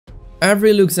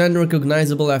Avery looks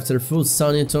unrecognizable after full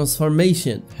sonic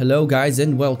transformation. Hello guys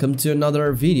and welcome to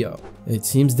another video. It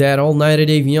seems that all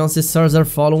 90-day Fiancé stars are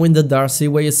following the Darcey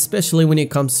way, especially when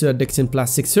it comes to addicting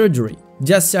plastic surgery.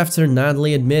 Just after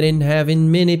Natalie admitting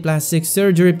having many plastic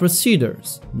surgery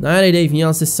procedures, 90-day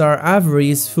Fiancé star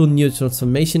Avery's full nude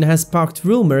transformation has sparked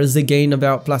rumors again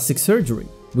about plastic surgery.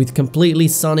 With completely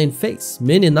sunken face,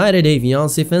 many 90-day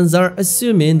Fiancé fans are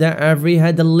assuming that Avery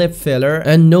had a lip filler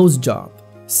and nose job.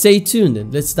 Stay tuned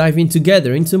and let's dive in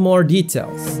together into more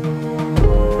details.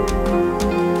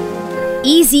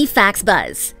 Easy Facts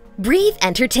Buzz. Brief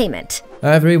entertainment.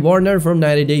 Avery Warner from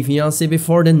 90-day Fiancé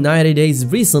before the 90 days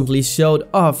recently showed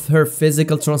off her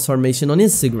physical transformation on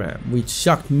Instagram, which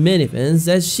shocked many fans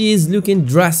as she is looking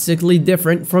drastically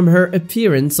different from her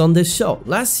appearance on the show.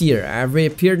 Last year, Avery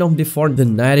appeared on Before the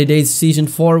 90 Days Season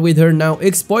 4 with her now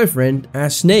ex-boyfriend,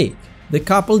 Nate. The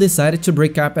couple decided to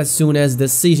break up as soon as the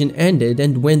season ended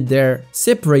and went their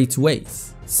separate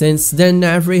ways. Since then,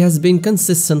 Avery has been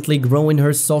consistently growing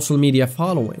her social media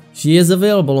following. She is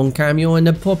available on Cameo and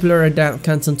a popular adult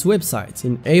content website.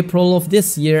 In April of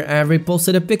this year, Avery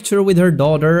posted a picture with her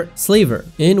daughter, Slaver,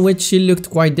 in which she looked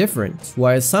quite different.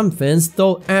 While some fans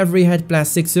thought Avery had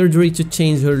plastic surgery to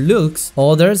change her looks,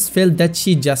 others felt that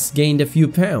she just gained a few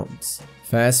pounds.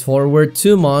 Fast forward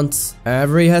 2 months,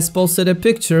 Avery has posted a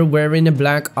picture wearing a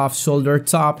black off-shoulder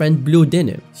top and blue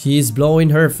denim. She is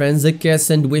blowing her fans a kiss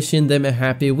and wishing them a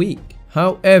happy week.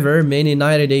 However, many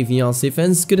 90-day Fiancé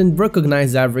fans couldn't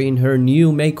recognize Avery in her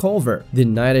new makeover. The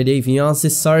 90-day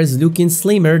Fiancé star is looking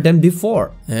slimmer than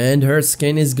before, and her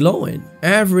skin is glowing.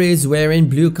 Avery is wearing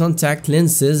blue contact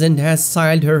lenses and has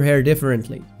styled her hair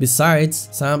differently. Besides,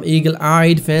 some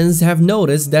eagle-eyed fans have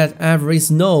noticed that Avery's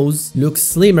nose looks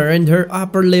slimmer and her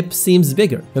upper lip seems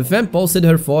bigger. A fan posted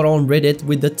her photo on Reddit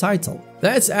with the title,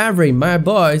 "That's Avery, my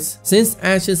boys." Since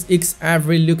Ash's ex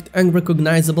Avery looked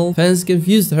unrecognizable, fans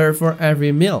confused her for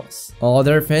Avery Mills.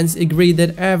 Other fans agreed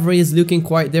that Avery is looking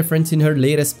quite different in her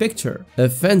latest picture. A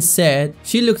fan said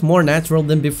she looked more natural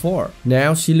than before.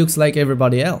 Now she looks like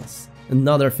everybody else.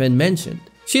 Another fan mentioned,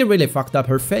 "She really fucked up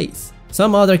her face."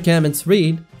 Some other comments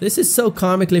read, "This is so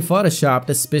comically photoshopped,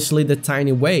 especially the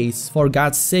tiny waist. For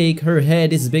God's sake, her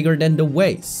head is bigger than the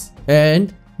waist."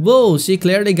 And, "Whoa, she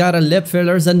clearly got a lip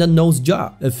fillers and a nose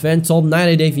job." A fan told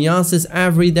 90-day Fiancé's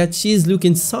Avery that she's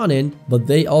looking stunning, but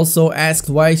they also asked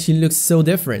why she looks so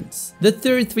different. The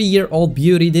 33-year-old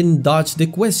beauty didn't dodge the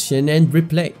question and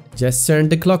replied, "Just turn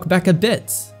the clock back a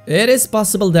bit." It is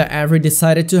possible that Avery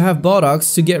decided to have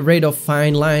Botox to get rid of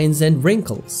fine lines and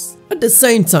wrinkles. At the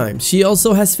same time, she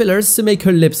also has fillers to make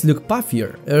her lips look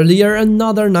puffier. Earlier,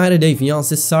 another 90-day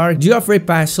Fiancé star, Geoffrey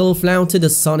Paschal, flaunted a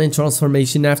stunning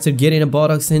transformation after getting a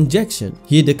Botox injection.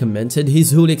 He documented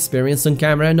his whole experience on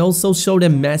camera and also showed a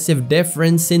massive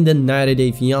difference in the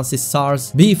 90-day Fiancé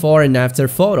star's before and after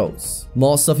photos.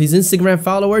 Most of his Instagram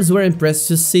followers were impressed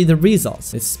to see the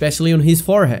results, especially on his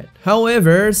forehead.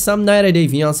 However, some 90-day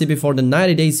Fiancé Before the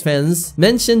 90 Days fans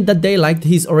mentioned that they liked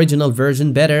his original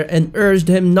version better and urged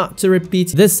him not to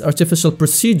repeat this artificial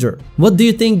procedure. What do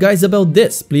you think guys about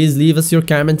this? Please leave us your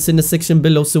comments in the section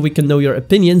below so we can know your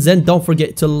opinions, and don't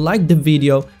forget to like the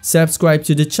video, subscribe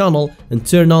to the channel and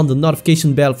turn on the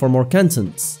notification bell for more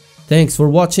contents. Thanks for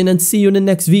watching and see you in the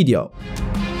next video.